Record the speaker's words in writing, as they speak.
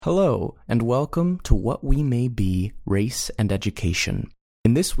Hello, and welcome to What We May Be, Race and Education.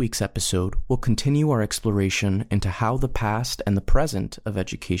 In this week's episode, we'll continue our exploration into how the past and the present of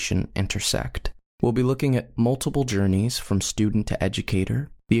education intersect. We'll be looking at multiple journeys from student to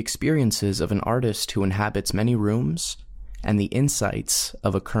educator, the experiences of an artist who inhabits many rooms, and the insights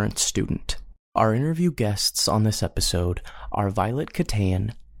of a current student. Our interview guests on this episode are Violet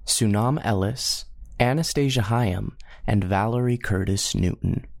Katayan, Sunam Ellis, Anastasia Hyam, and Valerie Curtis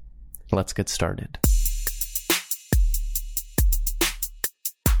Newton. Let's get started.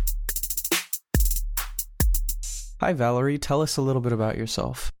 Hi, Valerie. Tell us a little bit about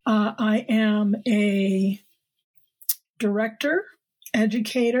yourself. I am a director,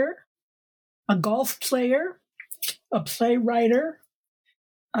 educator, a golf player, a playwright,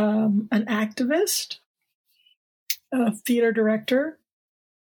 an activist, a theater director.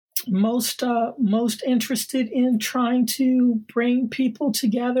 Most interested in trying to bring people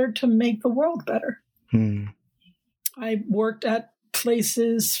together to make the world better. I worked at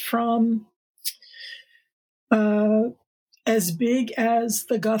places from as big as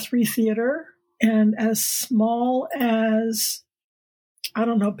the Guthrie Theater and as small as, I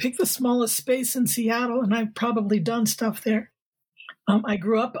don't know, pick the smallest space in Seattle, and I've probably done stuff there. I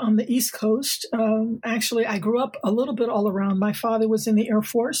grew up on the East Coast. Actually, I grew up a little bit all around. My father was in the Air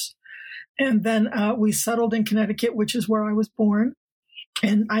Force, and then we settled in Connecticut, which is where I was born.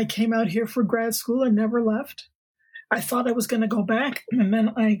 And I came out here for grad school and never left. I thought I was going to go back, and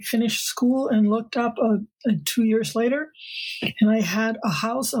then I finished school and looked up 2 years later, and I had a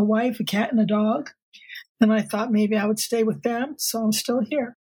house, a wife, a cat, and a dog. And I thought maybe I would stay with them, so I'm still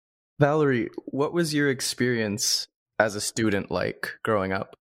here. Valerie, what was your experience as a student like growing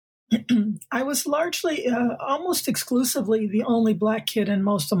up? I was largely, almost exclusively, the only Black kid in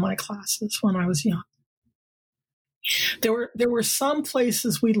most of my classes when I was young. There were some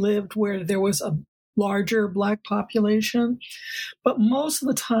places we lived where there was a larger Black population, but most of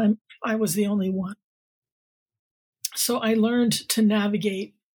the time I was the only one. So I learned to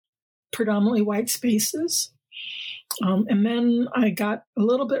navigate predominantly white spaces. And then I got a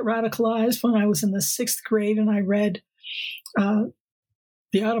little bit radicalized when I was in the 6th grade, and I read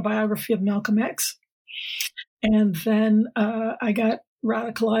the autobiography of Malcolm X. And then I got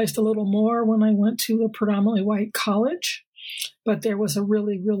radicalized a little more when I went to a predominantly white college. But there was a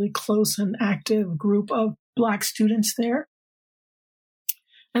really, really close and active group of Black students there.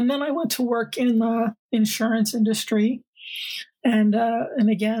 And then I went to work in the insurance industry. And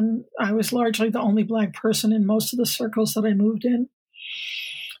again, I was largely the only Black person in most of the circles that I moved in.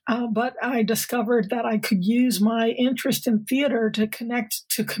 But I discovered that I could use my interest in theater to connect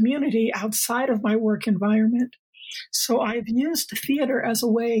to community outside of my work environment. So I've used theater as a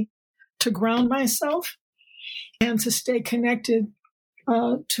way to ground myself and to stay connected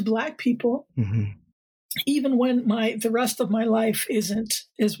to Black people, even when the rest of my life isn't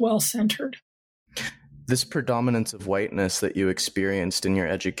as well centered. This predominance of whiteness that you experienced in your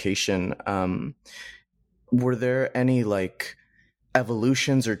education, were there any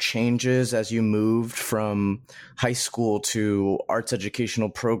evolutions or changes as you moved from high school to arts educational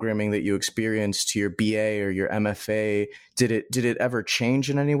programming that you experienced to your BA or your MFA? Did it ever change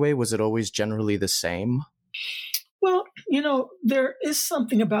in any way? Was it always generally the same? Well, there is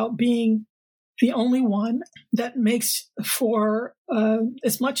something about being the only one that makes for,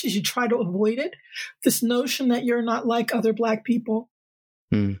 as much as you try to avoid it, this notion that you're not like other Black people.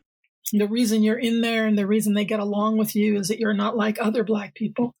 The reason you're in there and the reason they get along with you is that you're not like other Black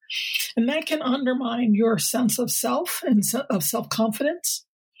people. And that can undermine your sense of self and of self-confidence,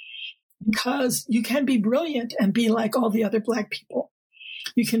 because you can be brilliant and be like all the other Black people.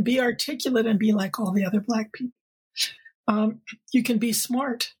 You can be articulate and be like all the other Black people. You can be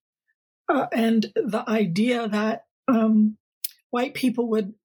smart. And the idea that white people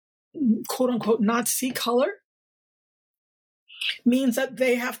would, quote unquote, not see color means that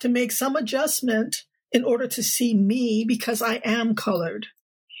they have to make some adjustment in order to see me because I am colored.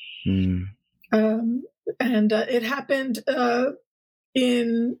 And it happened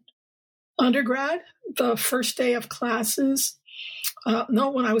in undergrad, the first day of classes.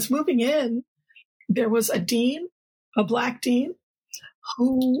 When I was moving in, there was a dean, a Black dean,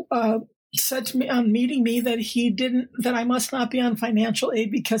 who said to me on meeting me that I must not be on financial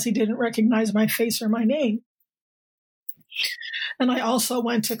aid because he didn't recognize my face or my name. And I also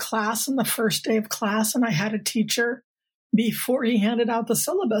went to class on the first day of class, and I had a teacher, before he handed out the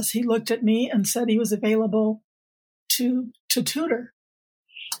syllabus, he looked at me and said he was available to tutor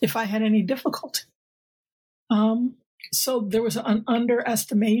if I had any difficulty. So there was an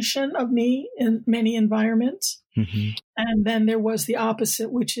underestimation of me in many environments. Mm-hmm. And then there was the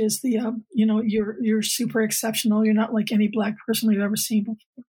opposite, which is the, you're super exceptional. You're not like any Black person we've ever seen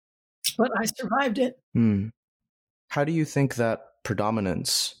before. But I survived it. How do you think that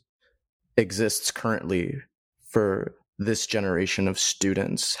predominance exists currently for this generation of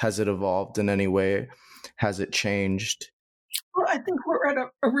students? Has it evolved in any way? Has it changed? Well, I think we're at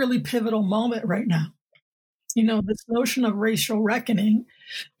a really pivotal moment right now. This notion of racial reckoning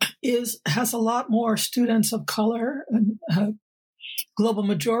has a lot more students of color and global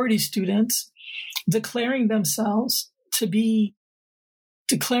majority students declaring themselves to be,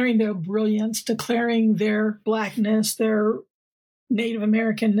 declaring their brilliance, declaring their Blackness, their Native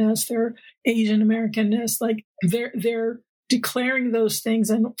Americanness, their Asian Americanness. Like they're declaring those things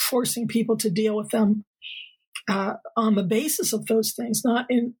and forcing people to deal with them on the basis of those things, not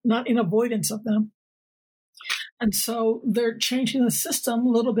in avoidance of them. And so they're changing the system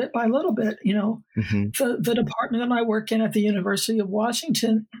little bit by little bit. Mm-hmm. The department that I work in at the University of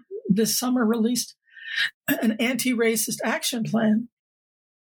Washington this summer released an anti-racist action plan,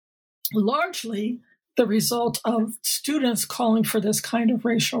 largely the result of students calling for this kind of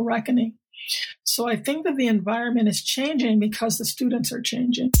racial reckoning. So I think that the environment is changing because the students are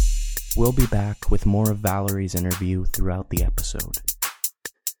changing. We'll be back with more of Valerie's interview throughout the episode.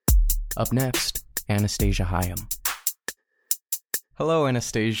 Up next, Anastasia Hayam. Hello,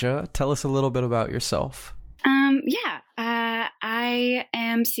 Anastasia. Tell us a little bit about yourself. I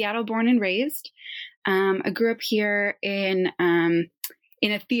am Seattle born and raised. I grew up here in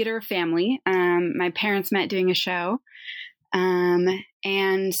a theater family. My parents met doing a show.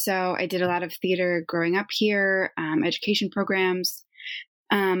 And so I did a lot of theater growing up here, education programs.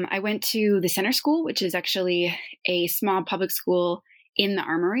 I went to the Center School, which is actually a small public school in the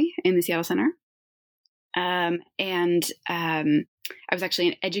Armory in the Seattle Center. I was actually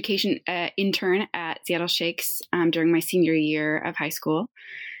an education intern at Seattle Shakes during my senior year of high school.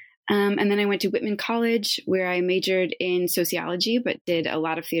 And then I went to Whitman College, where I majored in sociology, but did a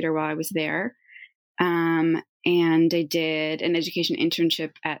lot of theater while I was there. And I did an education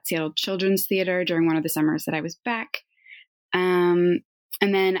internship at Seattle Children's Theater during one of the summers that I was back. And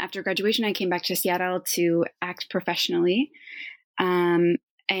then after graduation, I came back to Seattle to act professionally.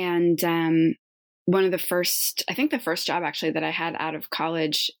 One of the first job actually that I had out of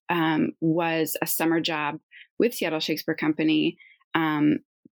college was a summer job with Seattle Shakespeare Company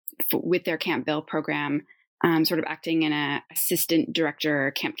with their Camp Bill program, sort of acting in an assistant director,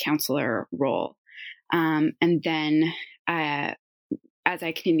 camp counselor role. And then as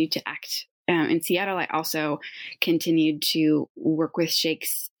I continued to act in Seattle, I also continued to work with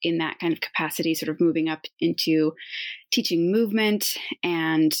Shakes in that kind of capacity, sort of moving up into teaching movement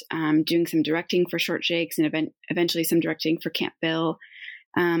and doing some directing for Short Shakes and eventually some directing for Camp Bill.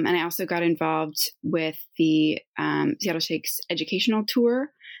 And I also got involved with the Seattle Shakes educational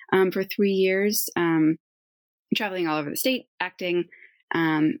tour for 3 years, traveling all over the state, acting,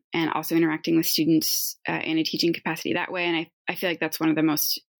 and also interacting with students in a teaching capacity that way. And I feel like that's one of the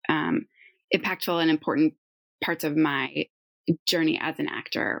most impactful and important parts of my journey as an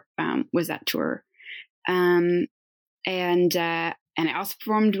actor was that tour. And I also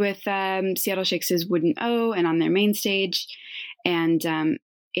performed with Seattle Shakes' Wooden O and on their main stage. And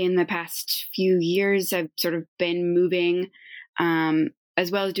in the past few years, I've sort of been moving,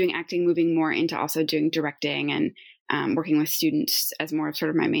 as well as doing acting, moving more into also doing directing and working with students as more of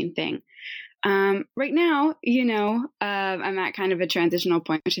sort of my main thing. Right now, I'm at kind of a transitional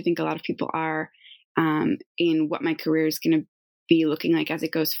point, which I think a lot of people are, in what my career is going to be looking like as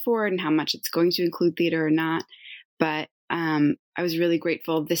it goes forward and how much it's going to include theater or not. But I was really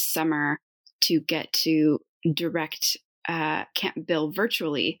grateful this summer to get to direct Camp Bill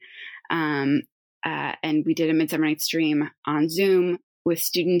virtually. And we did a Midsummer Night's Dream on Zoom with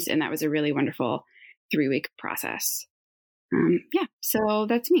students, and that was a really wonderful 3-week process. So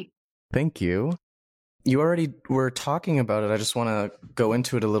that's me. Thank you. You already were talking about it. I just want to go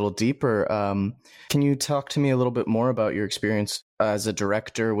into it a little deeper. Can you talk to me a little bit more about your experience as a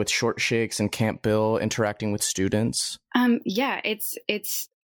director with Short Shakes and Camp Bill, interacting with students? It's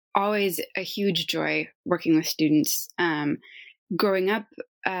always a huge joy working with students. Growing up,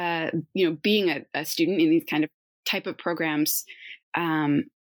 being a student in these kind of type of programs,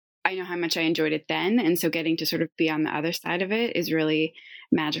 I know how much I enjoyed it then. And so getting to sort of be on the other side of it is really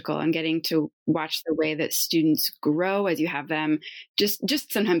magical, and getting to watch the way that students grow as you have them just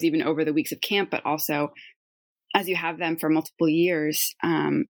sometimes even over the weeks of camp, but also as you have them for multiple years,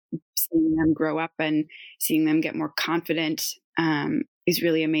 seeing them grow up and seeing them get more confident is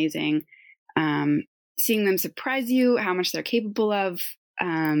really amazing. Seeing them surprise you, how much they're capable of,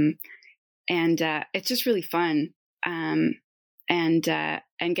 it's just really fun. And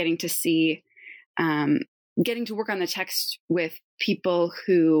getting to see, getting to work on the text with people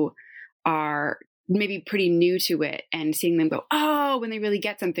who are maybe pretty new to it, and seeing them go, oh, when they really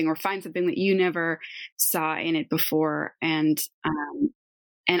get something or find something that you never saw in it before. And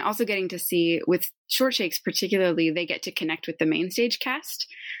also getting to see with Short Shakes, particularly, they get to connect with the main stage cast,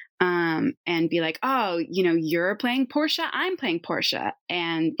 and be like, oh, you're playing Portia, I'm playing Portia,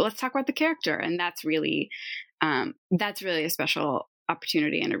 and let's talk about the character. And that's really a special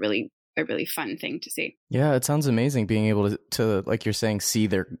opportunity and a really fun thing to see. Yeah, it sounds amazing being able to like you're saying, see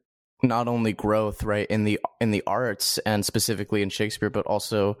their not only growth, right, in the arts and specifically in Shakespeare, but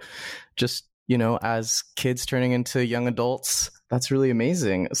also just, as kids turning into young adults. That's really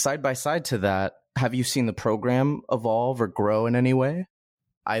amazing. Side by side to that, have you seen the program evolve or grow in any way?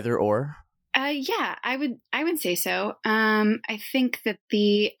 Either or? Yeah, I would say so. I think that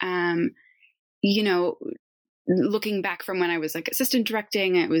looking back from when I was like assistant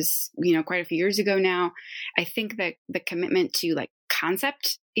directing, it was, quite a few years ago now. I think that the commitment to like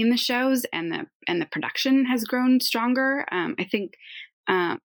concept in the shows and the production has grown stronger. I think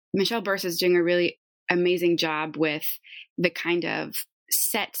Michelle Burse is doing a really amazing job with the kind of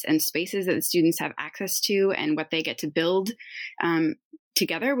sets and spaces that the students have access to and what they get to build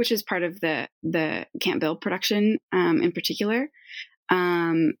together, which is part of the Can't Bill production in particular.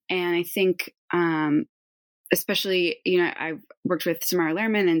 And I think especially, I've worked with Samara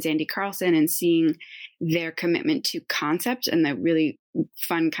Lehrman and Zandy Carlson, and seeing their commitment to concept and the really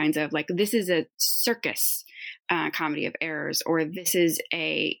fun kinds of like, this is a circus comedy of errors, or this is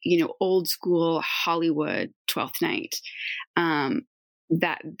a, old school Hollywood Twelfth Night.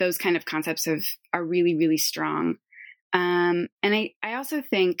 That those kind of concepts are really, really strong. And I also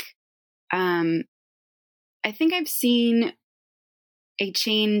think, I think I've seen a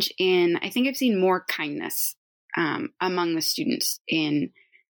change in, I think I've seen more kindness among the students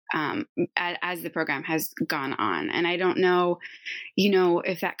as the program has gone on. And I don't know,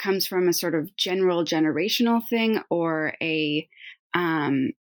 if that comes from a sort of general generational thing or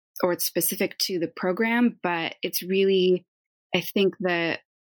or it's specific to the program, but it's really, I think the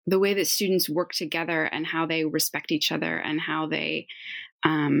way that students work together and how they respect each other and how they,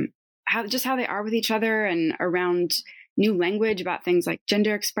 how they are with each other and around new language about things like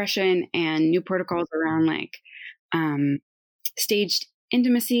gender expression and new protocols around like staged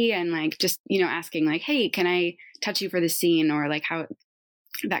intimacy and like just, asking like, hey, can I touch you for the scene, or like how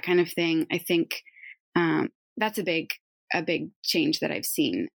that kind of thing. I think that's a big change that I've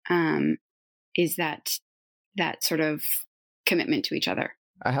seen, is that sort of commitment to each other.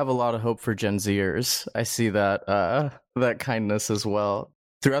 I have a lot of hope for Gen Zers. I see that that kindness as well.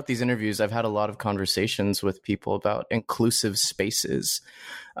 Throughout these interviews, I've had a lot of conversations with people about inclusive spaces,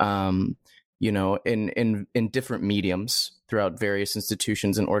 in different mediums throughout various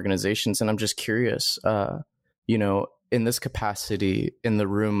institutions and organizations. And I'm just curious, in this capacity, in the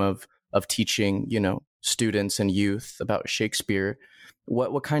room of teaching, students and youth about Shakespeare,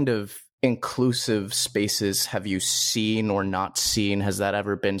 what kind of inclusive spaces have you seen or not seen? Has that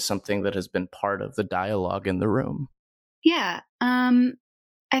ever been something that has been part of the dialogue in the room? Yeah.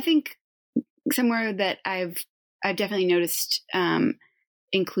 I think somewhere that I've definitely noticed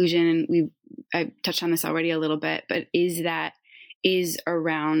inclusion, and I've touched on this already a little bit, but is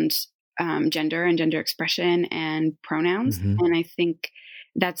around gender and gender expression and pronouns. Mm-hmm. And I think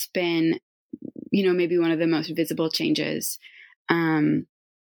that's been, maybe one of the most visible changes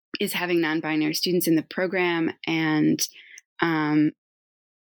is having non-binary students in the program, and I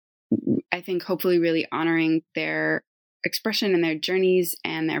think hopefully really honoring their expression and their journeys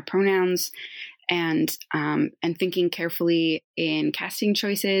and their pronouns, and thinking carefully in casting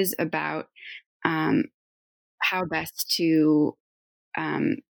choices about how best to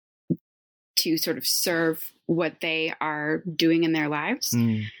sort of serve what they are doing in their lives.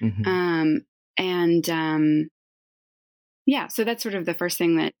 Mm-hmm. So that's sort of the first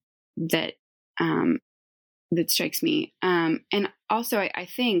thing that strikes me. And also I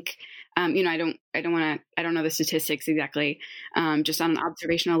think, I don't know the statistics exactly. Just on an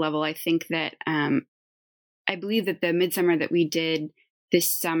observational level, I think that, I believe that the Midsummer that we did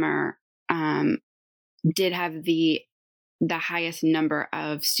this summer, did have the highest number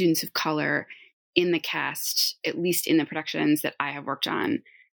of students of color in the cast, at least in the productions that I have worked on,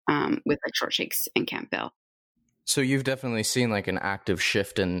 with like Short Shakes and Can't Bill. So you've definitely seen like an active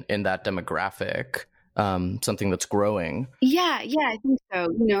shift in that demographic, something that's growing. Yeah, I think so.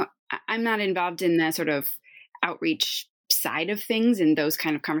 I'm not involved in the sort of outreach side of things and those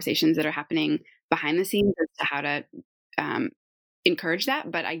kind of conversations that are happening behind the scenes as to how to encourage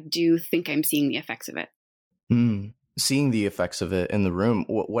that, but I do think I'm seeing the effects of it. Seeing the effects of it in the room,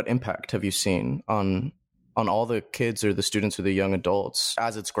 what impact have you seen on all the kids or the students or the young adults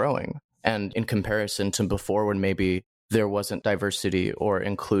as it's growing, and in comparison to before when maybe there wasn't diversity or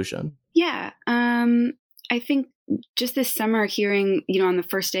inclusion? Yeah. I think just this summer hearing, on the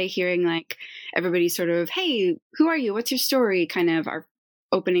first day hearing like everybody sort of, hey, who are you? What's your story? Kind of our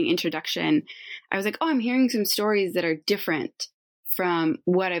opening introduction. I was like, oh, I'm hearing some stories that are different from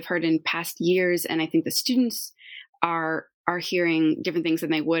what I've heard in past years. And I think the students are hearing different things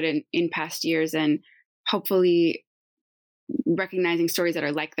than they would in past years, and hopefully recognizing stories that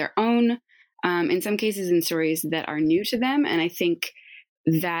are like their own, in some cases in stories that are new to them. And I think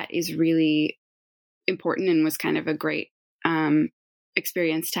that is really important and was kind of a great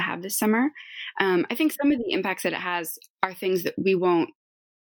experience to have this summer. I think some of the impacts that it has are things that we won't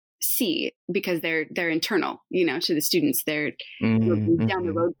see because they're internal, to the students. They're down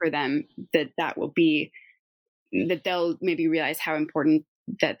the road for them that will be, that they'll maybe realize how important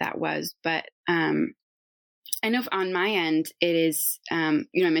that was. But I know on my end, it is, I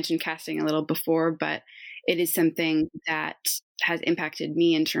mentioned casting a little before, but it is something that has impacted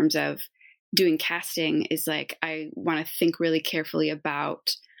me in terms of doing casting. Is like, I want to think really carefully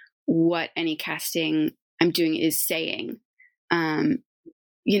about what any casting I'm doing is saying. And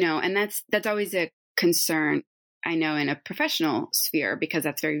that's always a concern, I know, in a professional sphere, because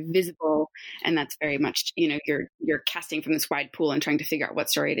that's very visible and that's very much, you're casting from this wide pool and trying to figure out what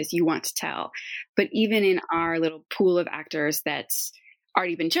story it is you want to tell. But even in our little pool of actors that's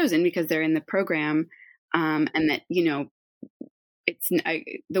already been chosen because they're in the program, and that, it's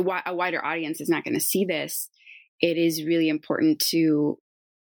a wider audience is not going to see this. It is really important to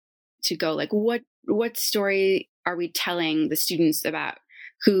go like, what story are we telling the students about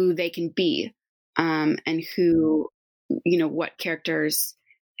who they can be, and who, what characters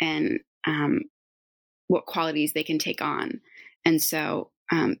and what qualities they can take on. And so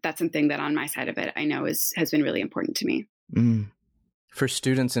that's something that on my side of it, I know has been really important to me. For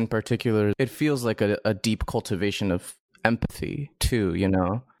students in particular, it feels like a deep cultivation of empathy too,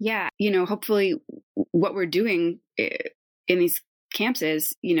 Yeah. Hopefully what we're doing in these camps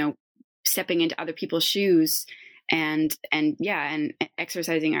is, stepping into other people's shoes and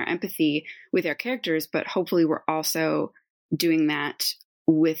exercising our empathy with our characters. But hopefully we're also doing that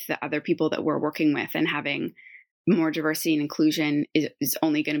with the other people that we're working with, and having more diversity and inclusion is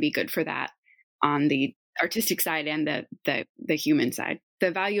only going to be good for that on the artistic side and the human side.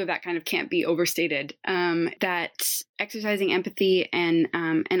 The value of that kind of can't be overstated. That exercising empathy and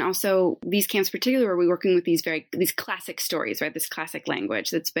also these camps, particularly where we're working with these classic stories, right? This classic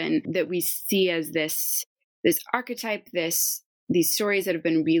language that we see as this archetype, these stories that have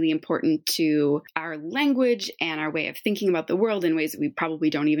been really important to our language and our way of thinking about the world in ways that we probably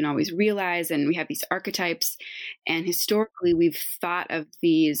don't even always realize. And we have these archetypes, and historically we've thought of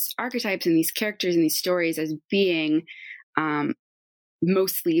these archetypes and these characters and these stories as being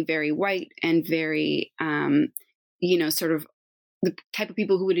mostly very white and very, sort of the type of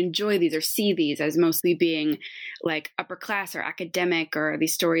people who would enjoy these or see these as mostly being like upper class or academic, or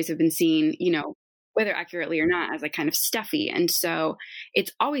these stories have been seen, whether accurately or not, as like kind of stuffy. And so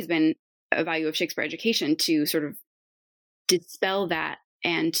it's always been a value of Shakespeare education to sort of dispel that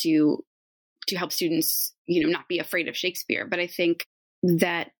and to help students, not be afraid of Shakespeare. But I think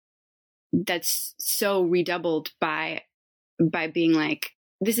that that's so redoubled by being like,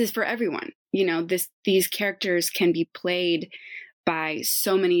 this is for everyone. These characters can be played by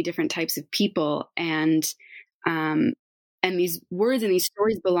so many different types of people, and these words and these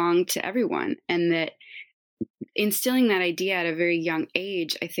stories belong to everyone. And that instilling that idea at a very young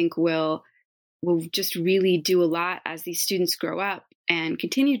age, I think will just really do a lot as these students grow up and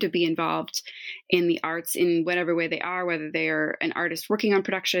continue to be involved in the arts in whatever way they are, whether they're an artist working on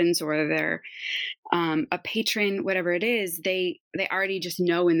productions or they're a patron, whatever it is, they already just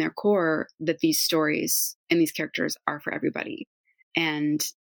know in their core that these stories and these characters are for everybody. And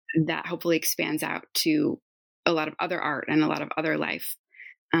that hopefully expands out to a lot of other art and a lot of other life.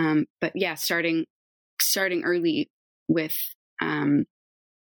 But yeah, starting early with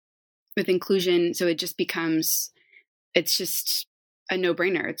inclusion. So it just it's just a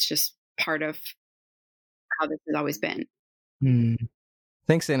no-brainer. It's just part of how this has always been.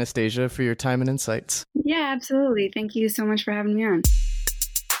 Thanks, Anastasia, for your time and insights. Yeah, absolutely. Thank you so much for having me on.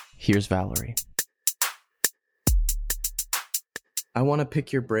 Here's Valerie. I want to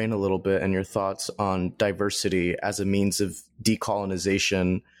pick your brain a little bit and your thoughts on diversity as a means of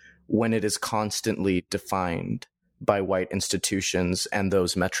decolonization when it is constantly defined by white institutions and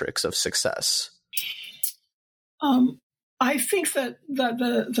those metrics of success. I think that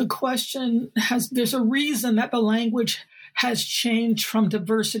the question there's a reason that the language has changed from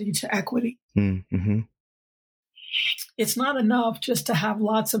diversity to equity. Mm-hmm. It's not enough just to have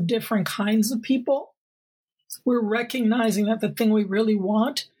lots of different kinds of people. We're recognizing that the thing we really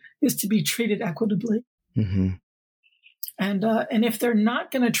want is to be treated equitably. Mm-hmm. And if they're not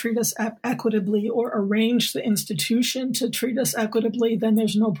going to treat us equitably or arrange the institution to treat us equitably, then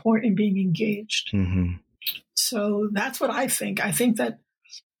there's no point in being engaged. Mm-hmm. So that's what I think. I think that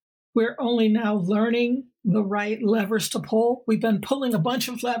we're only now learning the right levers to pull. We've been pulling a bunch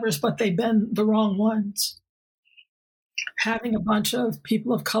of levers, but they've been the wrong ones. Having a bunch of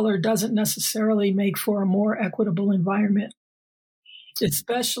people of color doesn't necessarily make for a more equitable environment,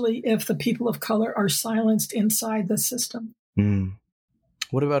 especially if the people of color are silenced inside the system.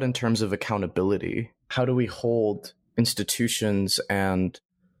 What about in terms of accountability? How do we hold institutions and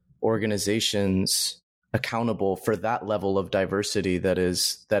organizations accountable for that level of diversity that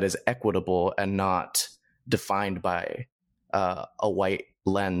is equitable and not defined by a white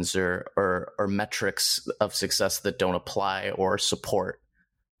lens or metrics of success that don't apply or support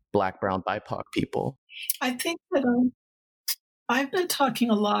Black, Brown, BIPOC people? I think that I've been talking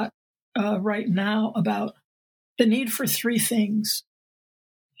a lot right now about the need for three things.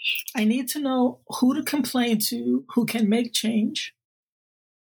 I need to know who to complain to, who can make change.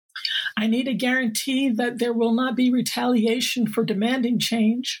 I need a guarantee that there will not be retaliation for demanding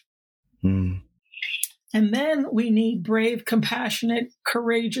change. And then we need brave, compassionate,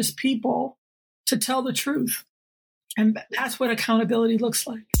 courageous people to tell the truth. And that's what accountability looks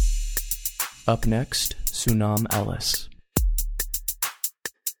like. Up next, Sunam Ellis.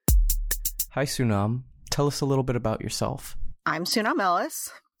 Hi, Sunam. Tell us a little bit about yourself. I'm Sunam Ellis.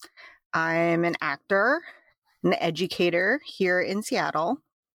 I'm an actor, an educator here in Seattle.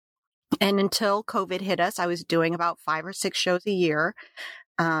 And until COVID hit us, I was doing about 5 or 6 shows a year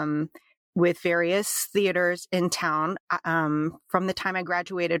with various theaters in town. From the time I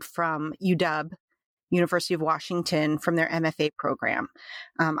graduated from UW, University of Washington, from their MFA program.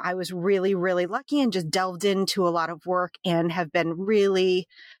 I was really, really lucky and just delved into a lot of work and have been really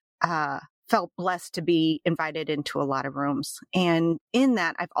felt blessed to be invited into a lot of rooms. And in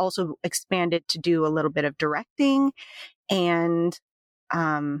that, I've also expanded to do a little bit of directing and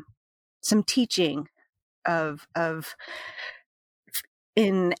some teaching of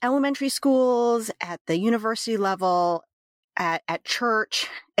in elementary schools, at the university level, at church,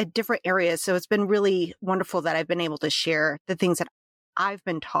 at different areas. So it's been really wonderful that I've been able to share the things that I've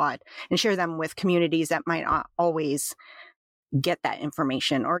been taught and share them with communities that might not always get that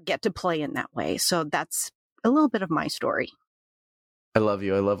information or get to play in that way. So that's a little bit of my story. I love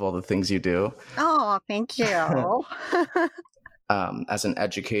you. I love all the things you do. Oh, thank you. As an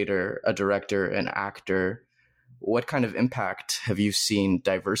educator, a director, an actor, what kind of impact have you seen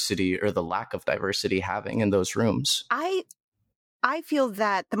diversity or the lack of diversity having in those rooms? I feel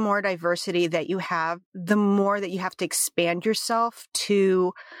that the more diversity that you have, the more that you have to expand yourself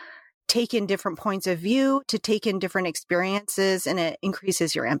to take in different points of view, to take in different experiences, and it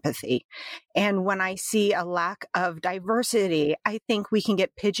increases your empathy. And when I see a lack of diversity, I think we can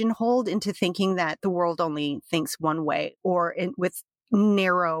get pigeonholed into thinking that the world only thinks one way or with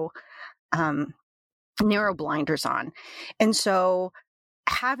narrow blinders on. And so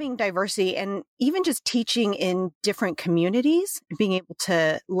having diversity and even just teaching in different communities, being able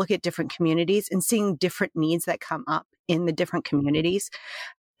to look at different communities and seeing different needs that come up in the different communities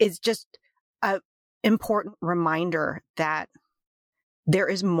is just an important reminder that there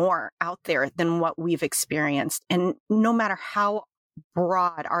is more out there than what we've experienced. And no matter how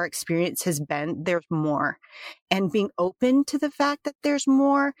broad our experience has been, there's more. And being open to the fact that there's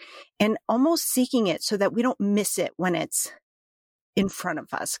more and almost seeking it so that we don't miss it when it's in front of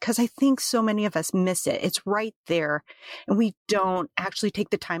us. Because I think so many of us miss it. It's right there. And we don't actually take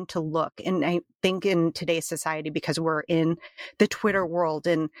the time to look. And I think in today's society, because we're in the Twitter world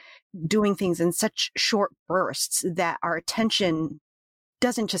and doing things in such short bursts, that our attention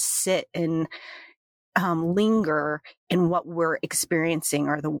doesn't just sit and linger in what we're experiencing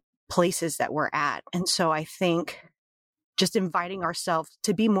or the places that we're at. And so I think just inviting ourselves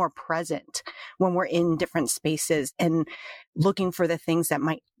to be more present when we're in different spaces and looking for the things that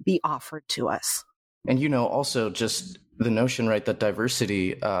might be offered to us. And, also just the notion, right, that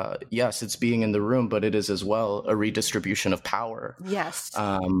diversity, yes, it's being in the room, but it is as well a redistribution of power. Yes.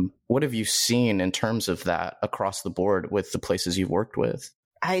 What have you seen in terms of that across the board with the places you've worked with?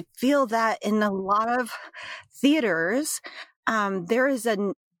 I feel that in a lot of theaters, there is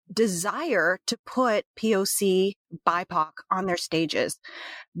a desire to put POC, BIPOC on their stages.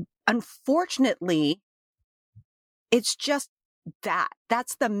 Unfortunately, it's just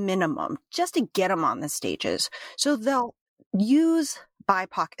that's the minimum just to get them on the stages. So they'll use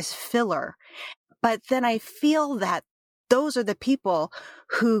BIPOC as filler, but then I feel that those are the people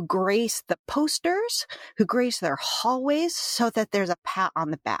who grace the posters, who grace their hallways so that there's a pat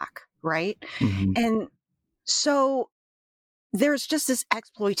on the back, right? Mm-hmm. And so there's just this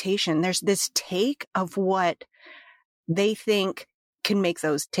exploitation. There's this take of what they think can make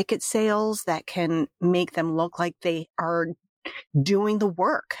those ticket sales, that can make them look like they are doing the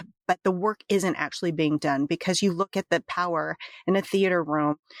work, but the work isn't actually being done, because you look at the power in a theater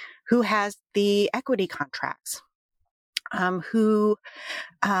room, who has the equity contracts, whose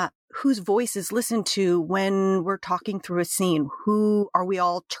voice is listened to when we're talking through a scene, who are we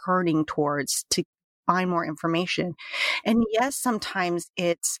all turning towards to find more information. And yes, sometimes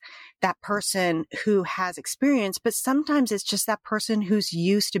it's that person who has experience, but sometimes it's just that person who's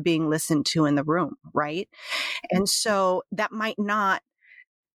used to being listened to in the room, right? And so that might not,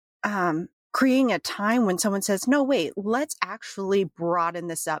 creating a time when someone says, no, wait, let's actually broaden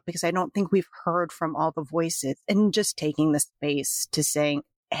this up, because I don't think we've heard from all the voices, and just taking the space to saying,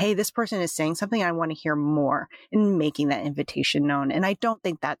 hey, this person is saying something, I want to hear more, and making that invitation known. And I don't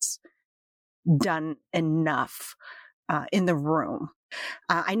think that's done enough in the room.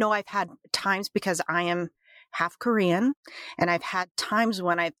 I know I've had times, because I am half Korean, and I've had times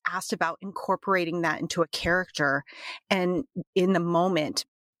when I've asked about incorporating that into a character, and in the moment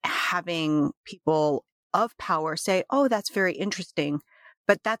having people of power say, oh, that's very interesting,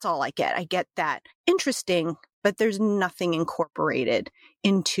 but that's all I get. I get that interesting, but there's nothing incorporated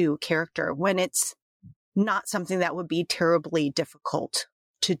into character, when it's not something that would be terribly difficult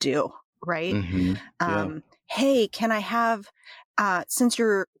to do. Right? Mm-hmm. Yeah. Hey, can I have, since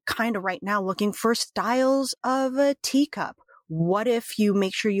you're kind of right now looking for styles of a teacup, what if you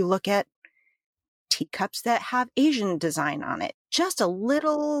make sure you look at teacups that have Asian design on it? Just a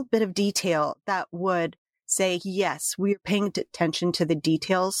little bit of detail that would say, yes, we're paying attention to the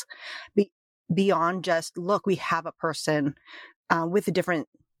details beyond just, look, we have a person with a different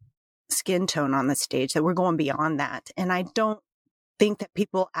skin tone on the stage, that we're going beyond that. And I don't think that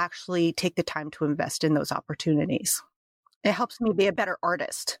people actually take the time to invest in those opportunities. It helps me be a better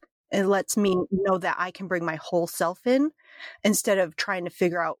artist. It lets me know that I can bring my whole self in, instead of trying to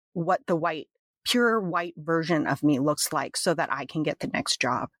figure out what the pure white version of me looks like, so that I can get the next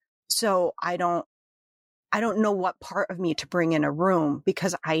job. So I don't know what part of me to bring in a room,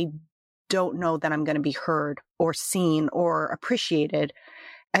 because I don't know that I'm going to be heard or seen or appreciated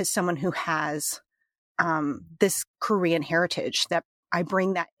as someone who has this Korean heritage, that I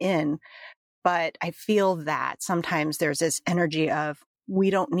bring that in. But I feel that sometimes there's this energy of,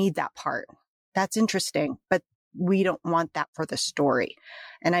 we don't need that part. That's interesting, but we don't want that for the story.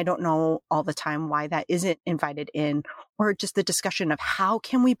 And I don't know all the time why that isn't invited in, or just the discussion of how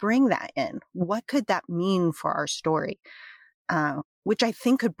can we bring that in? What could that mean for our story? Which I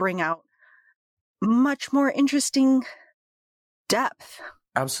think could bring out much more interesting depth.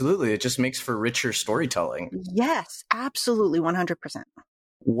 Absolutely. It just makes for richer storytelling. Yes, absolutely. 100%.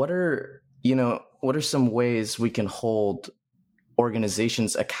 What are some ways we can hold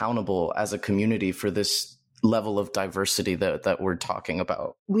organizations accountable as a community for this level of diversity that we're talking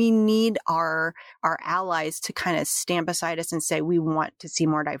about? We need our allies to kind of stand beside us and say, we want to see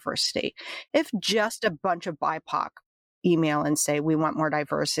more diversity. If just a bunch of BIPOC email and say, we want more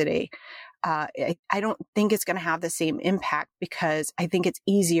diversity, I don't think it's going to have the same impact, because I think it's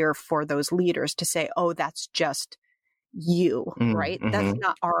easier for those leaders to say, oh, that's just you, right? Mm-hmm. That's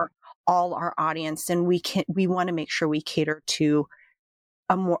not all our audience. And we want to make sure we cater to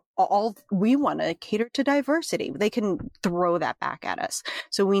we want to cater to diversity. They can throw that back at us.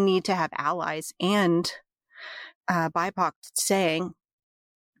 So we need to have allies and BIPOC saying,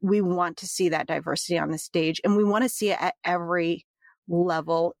 we want to see that diversity on the stage, and we want to see it at every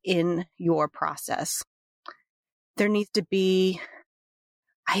level in your process. There needs to be,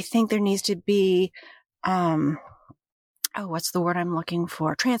 what's the word I'm looking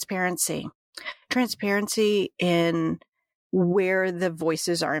for? Transparency in where the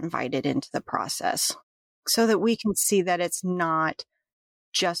voices are invited into the process, so that we can see that it's not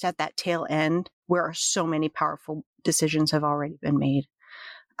just at that tail end where so many powerful decisions have already been made.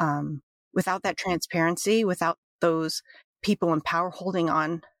 Without that transparency, without those people in power holding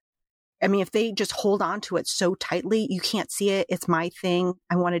on, I mean, if they just hold on to it so tightly, you can't see it, it's my thing,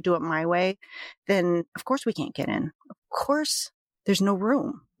 I want to do it my way, then of course we can't get in. Of course, there's no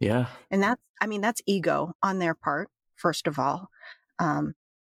room. Yeah. And that's ego on their part, first of all.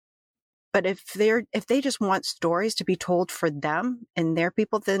 But if they just want stories to be told for them and their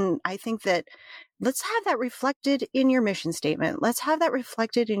people, then I think that let's have that reflected in your mission statement. Let's have that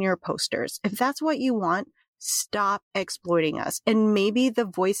reflected in your posters. If that's what you want, stop exploiting us. And maybe the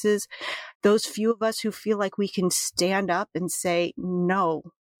voices, those few of us who feel like we can stand up and say, no,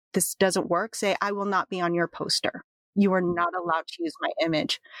 this doesn't work, say, I will not be on your poster. You are not allowed to use my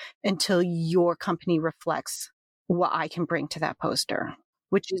image until your company reflects what I can bring to that poster,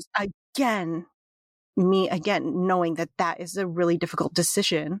 which is again, knowing that that is a really difficult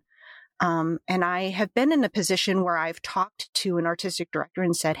decision. And I have been in a position where I've talked to an artistic director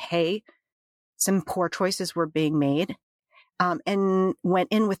and said, hey, some poor choices were being made, and went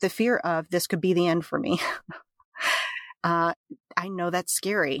in with the fear of this could be the end for me. I know that's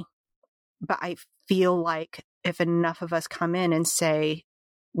scary, but I feel like if enough of us come in and say,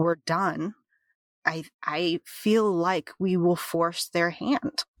 we're done, I feel like we will force their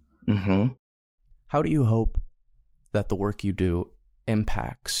hand. Mm-hmm. How do you hope that the work you do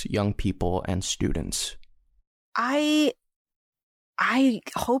impacts young people and students? I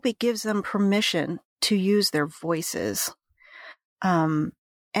hope it gives them permission to use their voices. And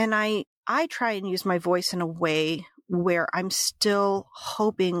I try and use my voice in a way where I'm still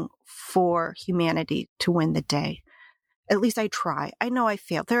hoping for humanity to win the day. At least I try. I know I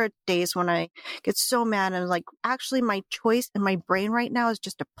fail. There are days when I get so mad and I'm like, actually my choice in my brain right now is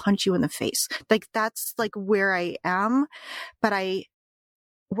just to punch you in the face. Like that's like where I am. But I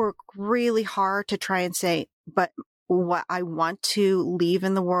work really hard to try and say, but what I want to leave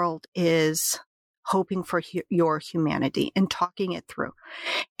in the world is hoping for your humanity and talking it through.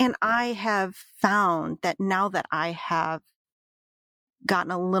 And I have found that now that I have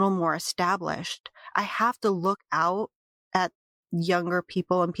gotten a little more established, I have to look out at younger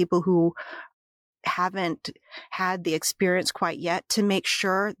people and people who haven't had the experience quite yet to make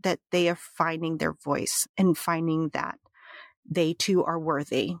sure that they are finding their voice and finding that they too are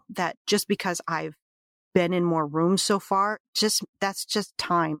worthy. That just because I've been in more rooms so far, that's just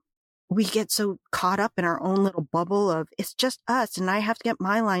time. We get so caught up in our own little bubble of it's just us and I have to get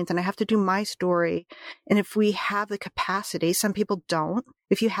my lines and I have to do my story. And if we have the capacity, some people don't,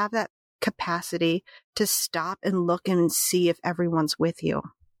 if you have that capacity to stop and look and see if everyone's with you.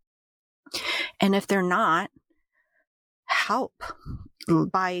 And if they're not, help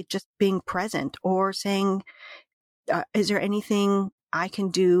by just being present or saying, is there anything I can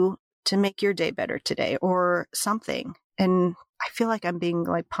do to make your day better today or something? And I feel like I'm being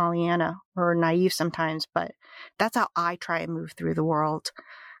like Pollyanna or naive sometimes, but that's how I try and move through the world.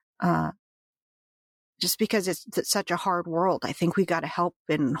 Just because it's such a hard world, I think we got to help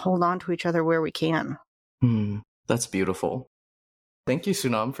and hold on to each other where we can. That's beautiful. Thank you,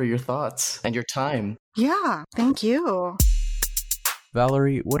 Sunam, for your thoughts and your time. Yeah, thank you.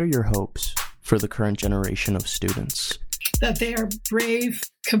 Valerie, what are your hopes for the current generation of students? That they are brave,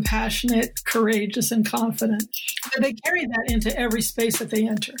 compassionate, courageous, and confident. That they carry that into every space that they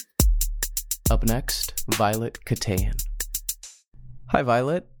enter. Up next, Violet Katayan. Hi,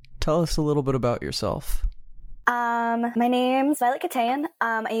 Violet. Tell us a little bit about yourself. My name's Violet Katayan.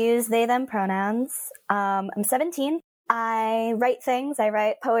 I use they, them pronouns. I'm 17. I write things. I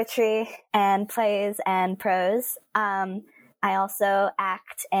write poetry and plays and prose. I also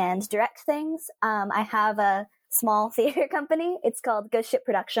act and direct things. I have a small theater company. It's called Ghost Ship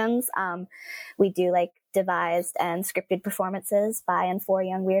Productions. We do like devised and scripted performances by and for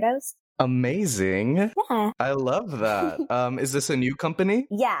young weirdos. Amazing. Yeah. I love that. Is this a new company?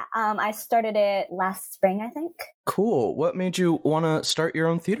 Yeah. I started it last spring, I think. Cool. What made you want to start your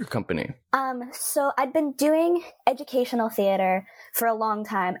own theater company? So I'd been doing educational theater for a long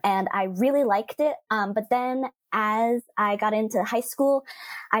time and I really liked it. But then as I got into high school,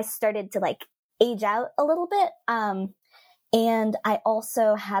 I started to like age out a little bit. And I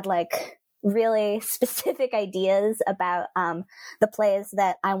also had like really specific ideas about the plays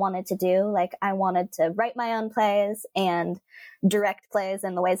that I wanted to do. Like I wanted to write my own plays and direct plays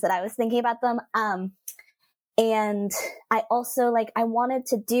in the ways that I was thinking about them. And I also I wanted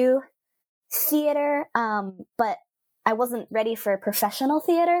to do theater, but I wasn't ready for professional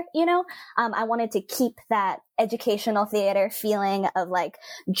theater, you know? I wanted to keep that educational theater feeling of like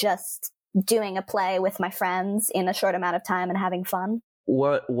just doing a play with my friends in a short amount of time and having fun.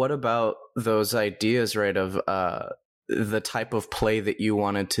 What about those ideas, right, of the type of play that you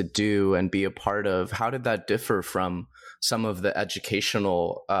wanted to do and be a part of? How did that differ from some of the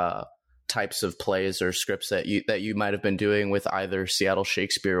educational types of plays or scripts that you might have been doing with either Seattle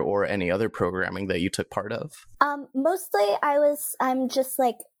Shakespeare or any other programming that you took part of? Mostly I'm just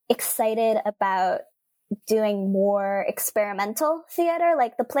like excited about doing more experimental theater.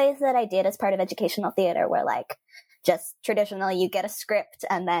 Like the plays that I did as part of educational theater were like just traditionally you get a script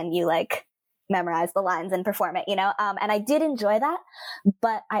and then you like memorize the lines and perform it, and I did enjoy that.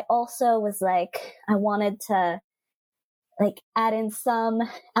 But I also was like, I wanted to like add in some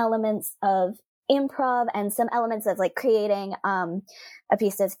elements of improv and some elements of like creating a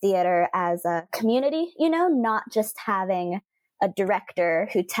piece of theater as a community, not just having a director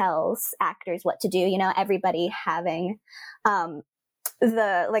who tells actors what to do, everybody having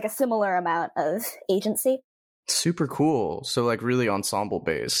a similar amount of agency. Super cool. So like really ensemble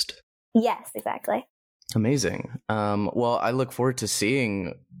based. Yes, exactly. Amazing. Well, I look forward to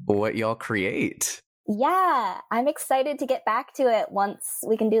seeing what y'all create. Yeah, I'm excited to get back to it once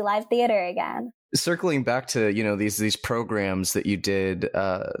we can do live theater again. Circling back to, these programs that you did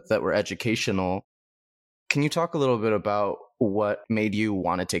that were educational, can you talk a little bit about what made you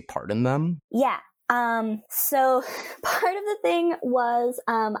want to take part in them? Yeah. So part of the thing was,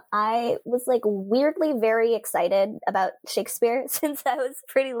 I was like weirdly very excited about Shakespeare since I was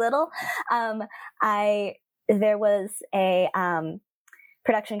pretty little. There was a,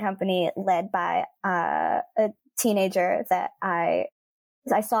 production company led by, a teenager that I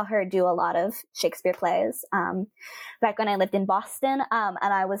saw her do a lot of Shakespeare plays, back when I lived in Boston. And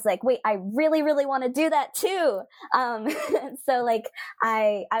I was like, wait, I really, really want to do that too. So like,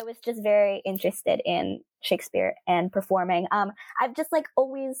 I was just very interested in Shakespeare and performing. I've just like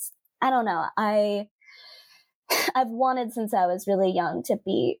always, I don't know, I've wanted since I was really young to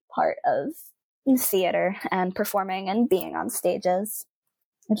be part of theater and performing and being on stages.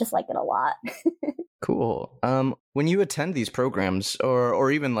 I just like it a lot. Cool. When you attend these programs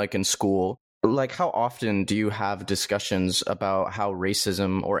or even like in school, like how often do you have discussions about how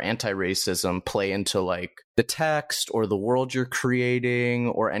racism or anti-racism play into like the text or the world you're creating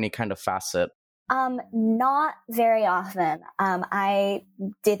or any kind of facet? Not very often. I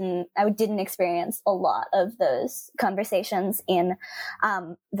didn't experience a lot of those conversations in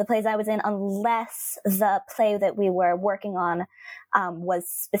the plays I was in, unless the play that we were working on was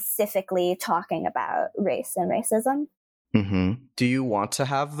specifically talking about race and racism. Mm-hmm. Do you want to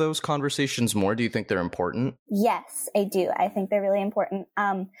have those conversations more? Do you think they're important? Yes, I do. I think they're really important.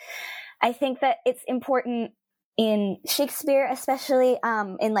 I think that it's important in Shakespeare, especially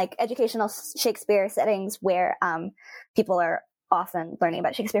in like educational Shakespeare settings where people are often learning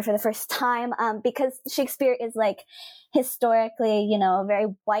about Shakespeare for the first time, because Shakespeare is like historically, very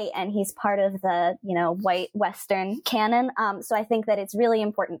white, and he's part of the, white Western canon. So I think that it's really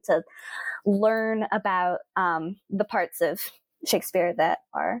important to learn about the parts of Shakespeare that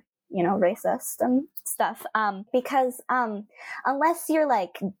are, racist and stuff. Because unless you're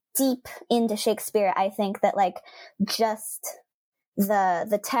like deep into Shakespeare, I think that like just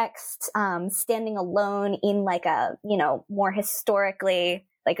the text standing alone in like a, more historically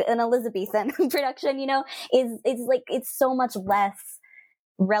like an Elizabethan production, is like it's so much less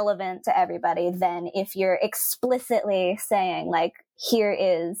relevant to everybody than if you're explicitly saying like, here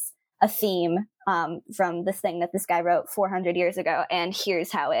is a theme from this thing that this guy wrote 400 years ago, and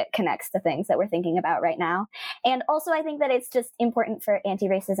here's how it connects to things that we're thinking about right now. And also I think that it's just important for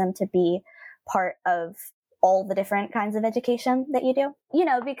anti-racism to be part of all the different kinds of education that you do,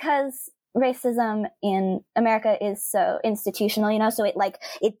 because racism in America is so institutional, so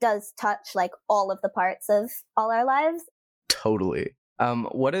it does touch like all of the parts of all our lives. Totally.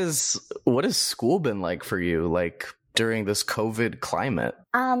 What is school been like for you, like during this COVID climate?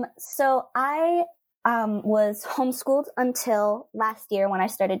 So I was homeschooled until last year when I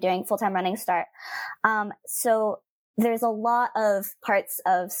started doing full-time Running Start. So there's a lot of parts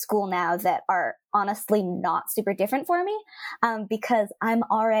of school now that are honestly not super different for me, because I'm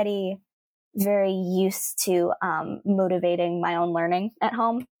already very used to motivating my own learning at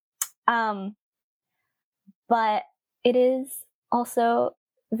home. But it is also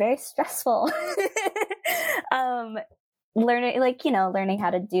very stressful. Learning how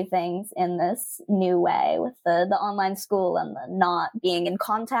to do things in this new way with the online school and the not being in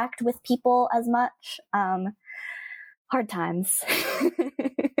contact with people as much. Hard times.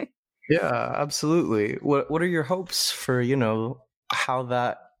 Yeah, absolutely. What are your hopes for, how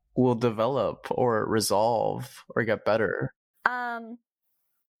that will develop or resolve or get better? I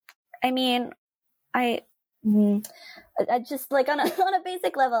mean, I just like on a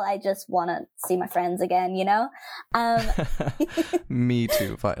basic level, I just want to see my friends again, Me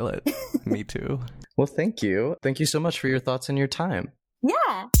too, Violet. Me too. Well, thank you. Thank you so much for your thoughts and your time.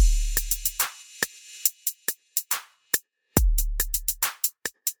 Yeah.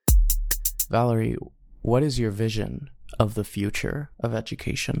 Valerie, what is your vision of the future of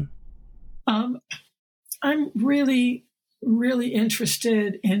education? I'm really, really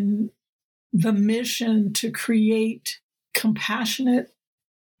interested in the mission to create compassionate,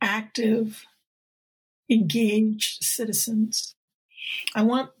 active, engaged citizens. I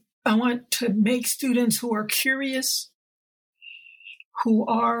want to make students who are curious, who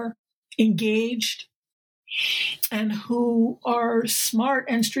are engaged, and who are smart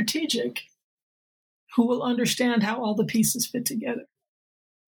and strategic, who will understand how all the pieces fit together.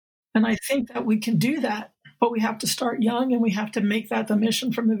 And I think that we can do that, but we have to start young and we have to make that the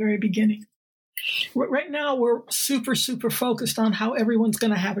mission from the very beginning. Right now, we're super, super focused on how everyone's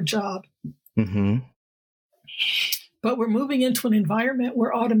going to have a job. Mm-hmm. But we're moving into an environment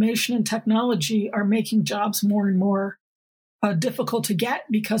where automation and technology are making jobs more and more difficult to get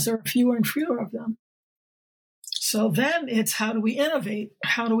because there are fewer and fewer of them. So then it's how do we innovate?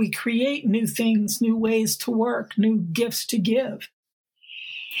 How do we create new things, new ways to work, new gifts to give?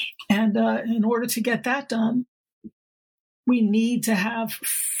 And in order to get that done, we need to have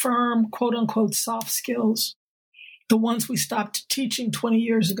firm, quote unquote, soft skills, the ones we stopped teaching 20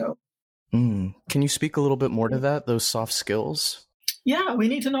 years ago. Can you speak a little bit more to that, those soft skills? Yeah, we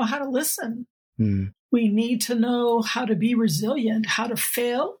need to know how to listen. We need to know how to be resilient, how to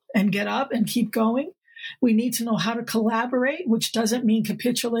fail and get up and keep going. We need to know how to collaborate, which doesn't mean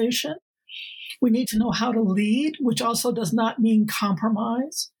capitulation. We need to know how to lead, which also does not mean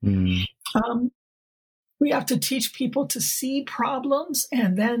compromise. We have to teach people to see problems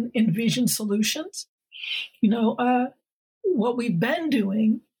and then envision solutions. What we've been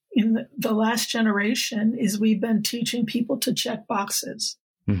doing in the last generation is we've been teaching people to check boxes,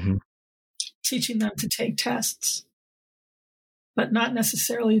 teaching them to take tests, but not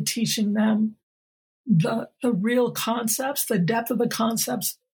necessarily teaching them the real concepts, the depth of the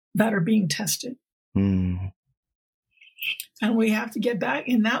concepts that are being tested. And we have to get back,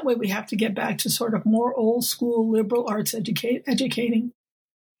 in that way, we have to get back to sort of more old school liberal arts educating.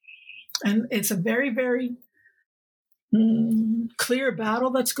 And it's a very, very clear battle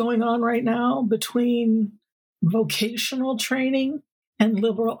that's going on right now between vocational training and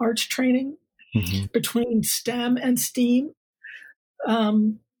liberal arts training, between STEM and STEAM.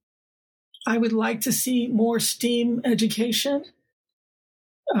 I would like to see more STEAM education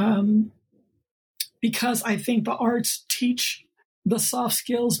because I think the arts teach the soft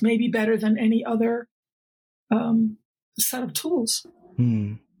skills maybe better than any other set of tools.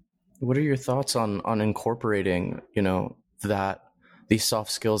 What are your thoughts on incorporating, these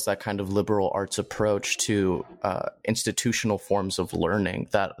soft skills, that kind of liberal arts approach to institutional forms of learning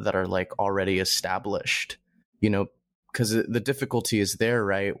that are like already established? Because the difficulty is there,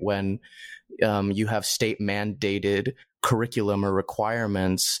 right? When you have state mandated curriculum or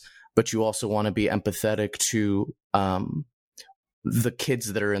requirements, but you also want to be empathetic to the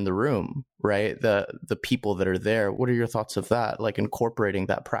kids that are in the room, right? The people that are there. What are your thoughts of that? Like incorporating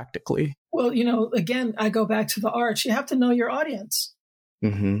that practically? Well, again, I go back to the arts. You have to know your audience.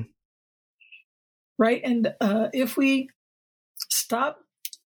 Right? And if we stop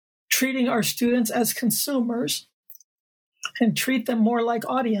treating our students as consumers and treat them more like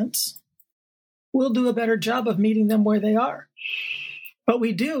audience, we'll do a better job of meeting them where they are. But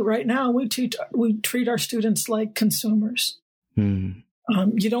we do right now. We treat our students like consumers.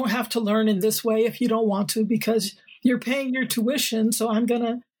 You don't have to learn in this way if you don't want to, because you're paying your tuition. So I'm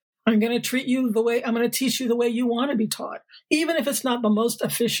gonna treat you the way I'm gonna teach you the way you want to be taught, even if it's not the most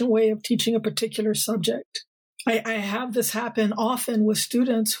efficient way of teaching a particular subject. I have this happen often with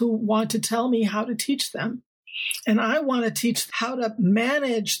students who want to tell me how to teach them. And I want to teach how to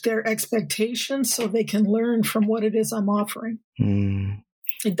manage their expectations so they can learn from what it is I'm offering.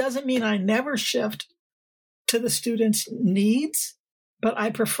 It doesn't mean I never shift to the students' needs, but I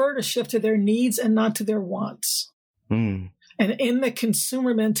prefer to shift to their needs and not to their wants. And in the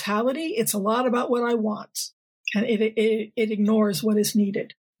consumer mentality, it's a lot about what I want, and it ignores what is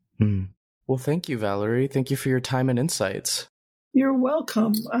needed. Well, thank you, Valerie. Thank you for your time and insights. You're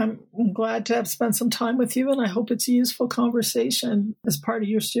welcome. I'm glad to have spent some time with you, and I hope it's a useful conversation as part of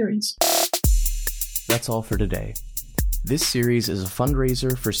your series. That's all for today. This series is a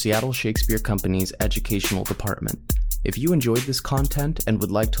fundraiser for Seattle Shakespeare Company's educational department. If you enjoyed this content and would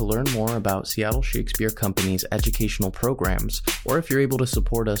like to learn more about Seattle Shakespeare Company's educational programs, or if you're able to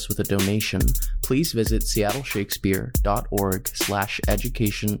support us with a donation, please visit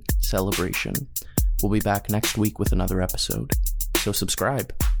seattleshakespeare.org/education-celebration. We'll be back next week with another episode. So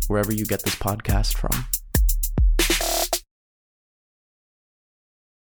subscribe wherever you get this podcast from.